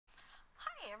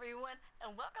everyone,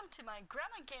 and welcome to my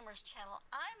Gramma Gamers channel.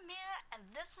 I'm Mia, and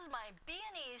this is my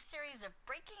B&E series of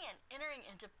breaking and entering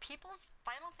into people's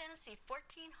Final Fantasy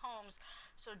XIV homes.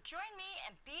 So join me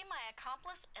and be my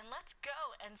accomplice, and let's go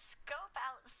and scope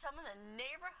out some of the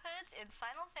neighborhoods in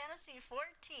Final Fantasy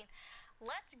XIV.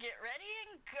 Let's get ready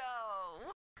and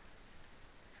go!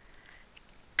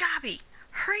 Gabby,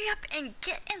 hurry up and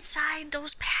get inside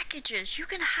those packages. You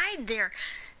can hide there.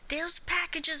 Those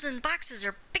packages and boxes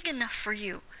are big enough for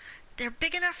you. They're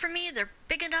big enough for me, they're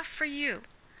big enough for you.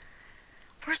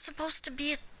 We're supposed to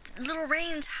be at Little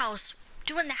Rain's house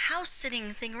doing the house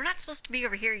sitting thing. We're not supposed to be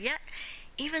over here yet,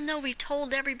 even though we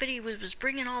told everybody we was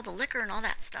bringing all the liquor and all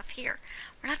that stuff here.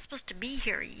 We're not supposed to be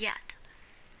here yet.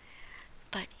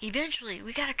 But eventually,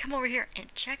 we gotta come over here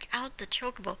and check out the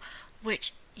Chocobo,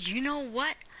 which, you know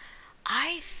what?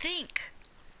 I think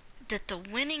that the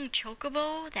winning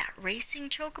Chocobo, that racing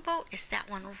Chocobo, is that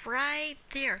one right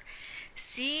there.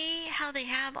 See how they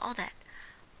have all that?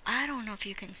 I don't know if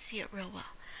you can see it real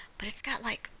well, but it's got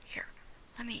like, here,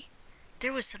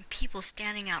 there was some people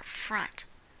standing out front.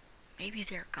 Maybe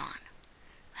they're gone.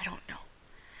 I don't know.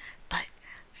 But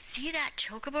see that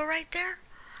Chocobo right there?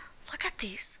 Look at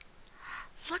these.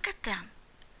 Look at them.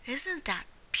 Isn't that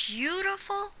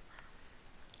beautiful?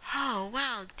 Oh,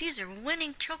 wow, these are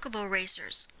winning Chocobo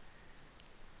racers.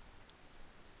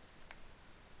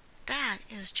 That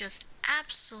is just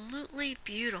absolutely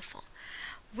beautiful.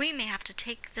 We may have to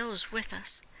take those with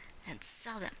us and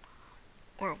sell them,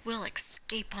 or we'll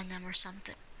escape on them or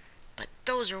something. But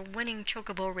those are winning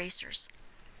Chocobo racers.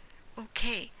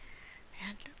 Okay,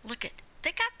 and look at,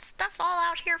 they got stuff all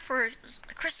out here for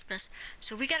Christmas,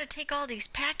 so we got to take all these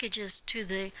packages to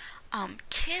the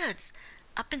kids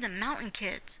up in the mountain,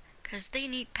 kids, because they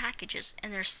need packages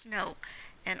and there's snow.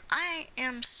 And I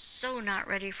am so not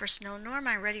ready for snow, nor am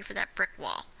I ready for that brick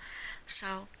wall.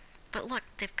 So, but look,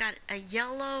 they've got a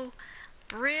yellow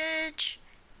bridge,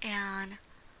 and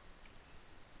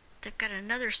they've got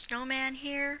another snowman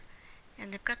here,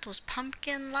 and they've got those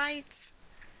pumpkin lights,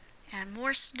 and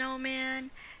more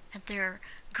snowmen, and they're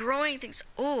growing things.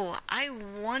 Oh, I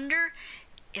wonder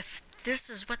if this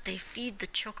is what they feed the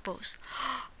Chocobos.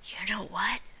 You know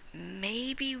what?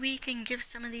 Maybe we can give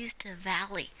some of these to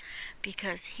Valley,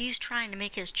 because he's trying to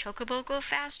make his Chocobo go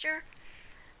faster.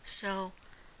 So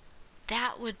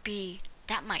that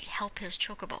might help his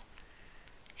Chocobo.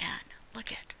 And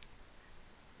look at,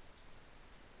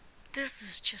 this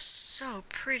is just so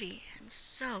pretty and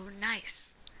so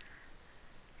nice.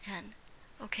 And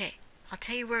okay, I'll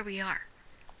tell you where we are.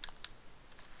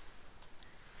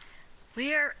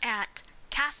 We are at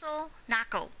Castle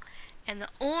Snuggle. And the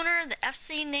owner, the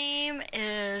FC name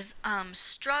is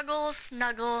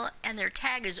Snuggle, and their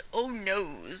tag is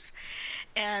OhNos.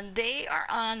 And they are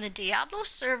on the Diablo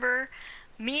server,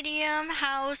 Medium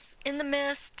House in the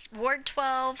Mist, Ward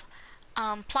 12,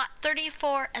 Plot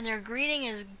 34, and their greeting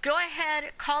is, "Go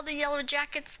ahead, call the Yellow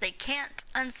Jackets, they can't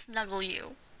unsnuggle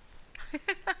you."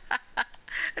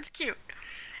 That's cute.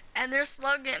 And their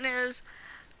slogan is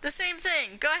the same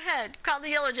thing. "Go ahead, call the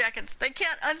Yellow Jackets, they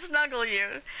can't unsnuggle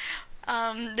you."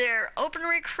 They're open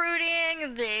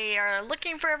recruiting, they are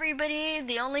looking for everybody.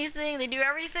 The only thing, they do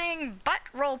everything but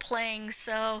role-playing.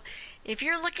 So if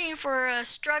you're looking for a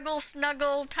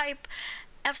snuggle type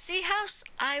FC house,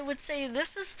 I would say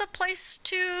this is the place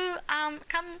to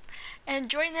come and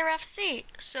join their FC.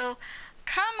 So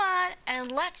come on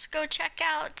and let's go check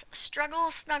out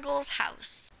Snuggle's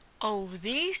house. Oh,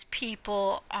 these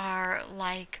people are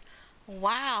like,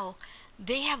 wow,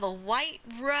 they have a white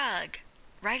rug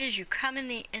right as you come in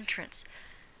the entrance.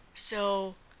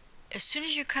 So as soon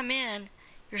as you come in,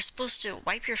 you're supposed to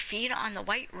wipe your feet on the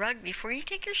white rug before you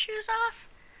take your shoes off.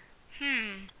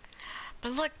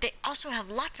 But look, they also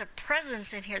have lots of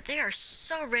presents in here. They are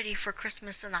so ready for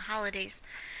Christmas and the holidays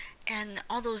and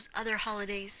all those other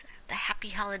holidays, the happy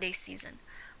holiday season.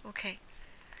 Okay,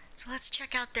 so let's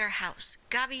check out their house.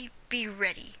 Gabi, be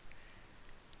ready.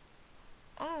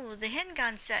 Oh, the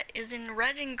Hengon set is in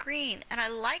red and green, and I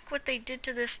like what they did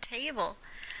to this table.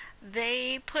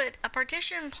 They put a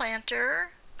partition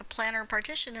planter, a planter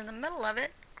partition in the middle of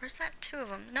it. Or is that two of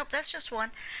them? Nope, that's just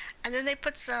one. And then they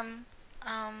put some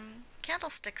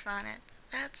candlesticks on it.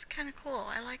 That's kind of cool.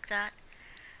 I like that.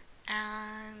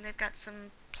 And they've got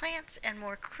some plants and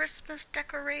more Christmas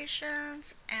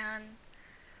decorations. And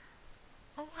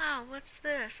oh wow, what's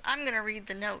this? I'm gonna read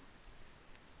the note.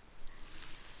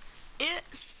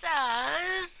 It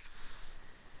says,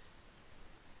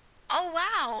 oh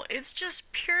wow, it's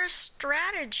just pure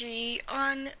strategy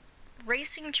on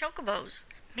racing Chocobos.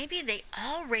 Maybe they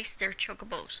all race their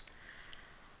Chocobos.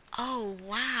 Oh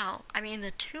wow, I mean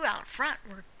the two out front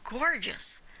were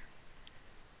gorgeous.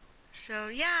 So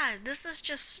yeah, this is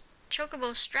just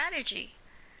Chocobo strategy.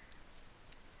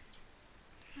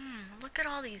 Look at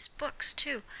all these books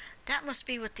too. That must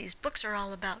be what these books are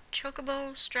all about.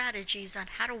 Chocobo strategies on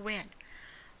how to win.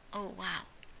 Oh wow.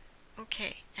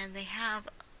 Okay, and they have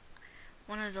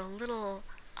one of the little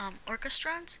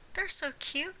orchestrons. They're so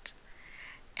cute.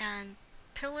 And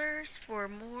pillars for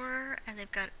more, and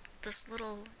they've got this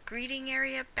little greeting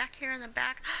area back here in the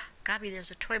back. Gabi,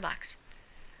 there's a toy box.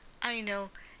 I know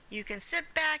you can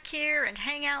sit back here and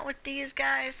hang out with these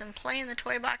guys and play in the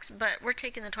toy box, but we're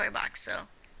taking the toy box, so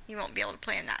you won't be able to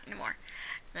play in that anymore.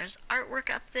 There's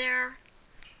artwork up there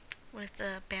with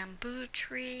a bamboo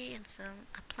tree and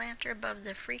a planter above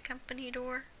the free company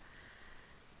door.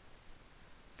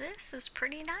 This is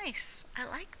pretty nice. I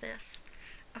like this.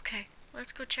 Okay,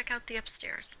 let's go check out the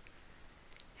upstairs.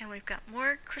 And we've got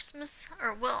more Christmas,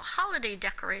 or well, holiday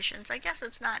decorations. I guess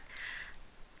it's not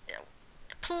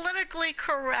politically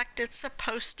correct. It's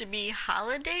supposed to be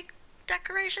holiday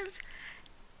decorations.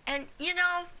 And you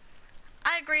know,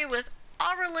 I agree with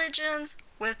all religions,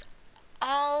 with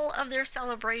all of their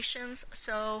celebrations.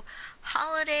 So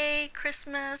holiday,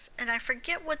 Christmas, and I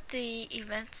forget what the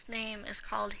event's name is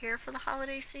called here for the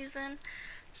holiday season.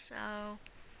 So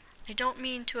I don't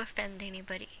mean to offend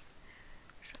anybody.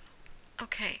 So,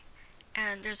 okay.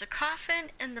 And there's a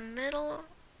coffin in the middle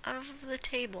of the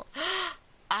table.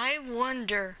 I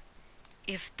wonder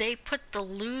if they put the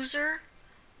loser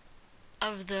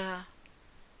of the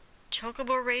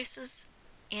Chocobo races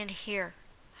in here.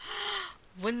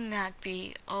 Wouldn't that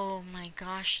be, oh my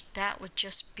gosh, that would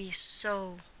just be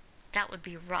so, that would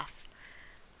be rough.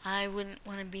 I wouldn't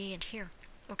want to be in here.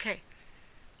 Okay.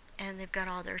 And they've got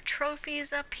all their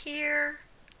trophies up here.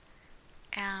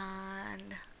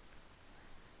 And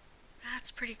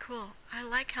that's pretty cool. I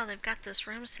like how they've got this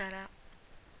room set up.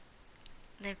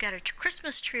 They've got a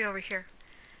Christmas tree over here.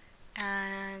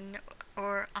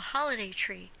 Or a holiday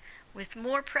tree with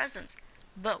more presents.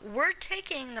 But we're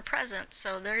taking the presents,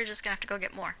 so they're just going to have to go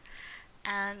get more.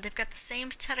 And they've got the same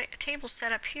table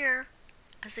set up here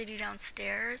as they do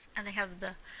downstairs. And they have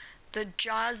the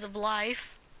jaws of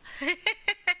life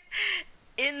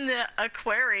in the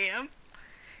aquarium.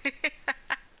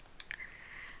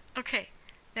 Okay,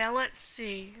 now let's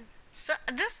see. So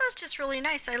this is just really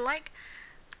nice. I like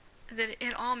that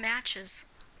it all matches.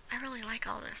 I really like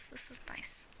all this. This is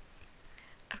nice.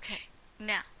 Okay,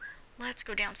 now let's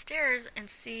go downstairs and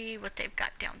see what they've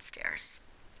got downstairs.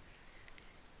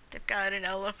 They've got an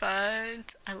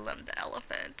elephant. I love the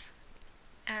elephant.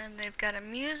 And they've got a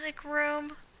music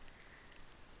room.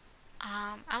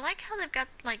 I like how they've got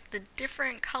like the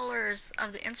different colors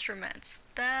of the instruments.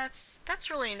 That's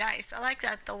really nice. I like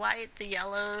that, the white, the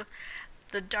yellow,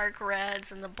 the dark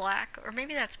reds, and the black. Or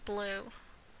maybe that's blue.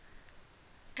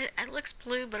 It looks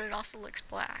blue, but it also looks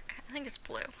black. I think it's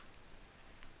blue.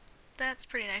 That's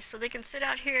pretty nice. So they can sit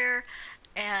out here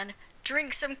and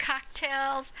drink some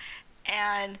cocktails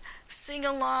and sing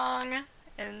along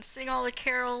and sing all the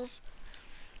carols.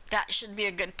 That should be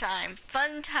a good time.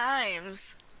 Fun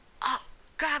times. Oh,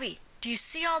 Gabi, do you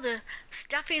see all the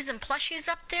stuffies and plushies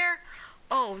up there?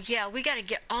 Oh, yeah, we got to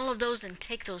get all of those and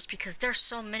take those because there's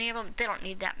so many of them. They don't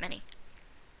need that many.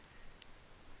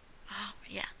 Oh,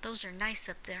 yeah, those are nice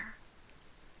up there.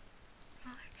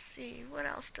 Let's see, what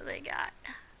else do they got?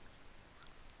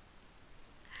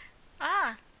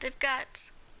 Ah, they've got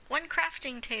one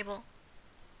crafting table.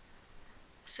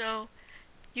 So,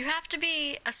 you have to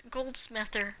be a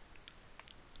goldsmither.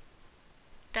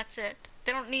 That's it.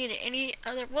 They don't need any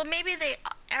other, well, maybe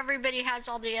everybody has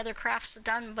all the other crafts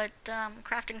done, but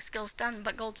crafting skills done,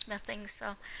 but goldsmithing,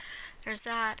 so there's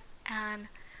that. And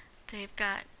they've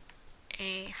got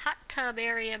a hot tub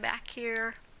area back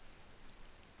here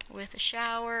with a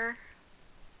shower,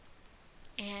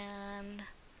 and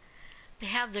they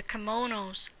have the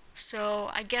kimonos.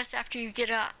 So I guess after you get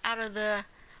out of the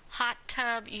hot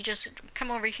tub, you just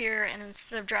come over here, and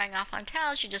instead of drying off on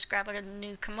towels, you just grab a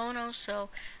new kimono. So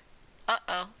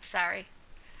sorry.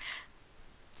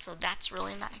 So that's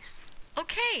really nice.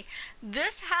 Okay,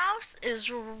 this house is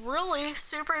really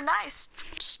super nice.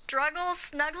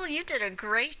 Snuggle, you did a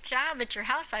great job at your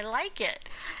house. I like it.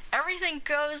 Everything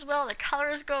goes well, the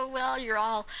colors go well. You're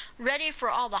all ready for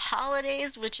all the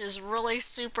holidays, which is really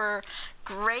super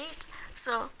great.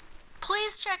 So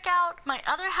please check out my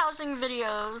other housing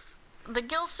videos, the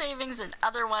Gill Savings and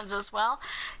other ones as well.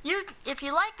 If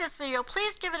you like this video,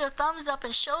 please give it a thumbs up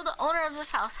and show the owner of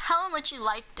this house how much you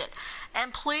liked it.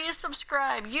 And please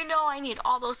subscribe. You know I need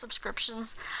all those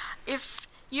subscriptions. If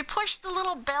you push the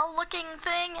little bell looking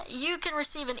thing, you can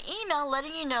receive an email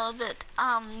letting you know that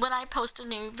when I post a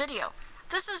new video.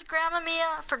 This is Grandma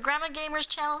Mia for Grandma Gamers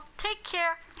channel. Take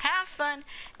care, have fun,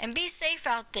 and be safe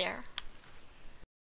out there.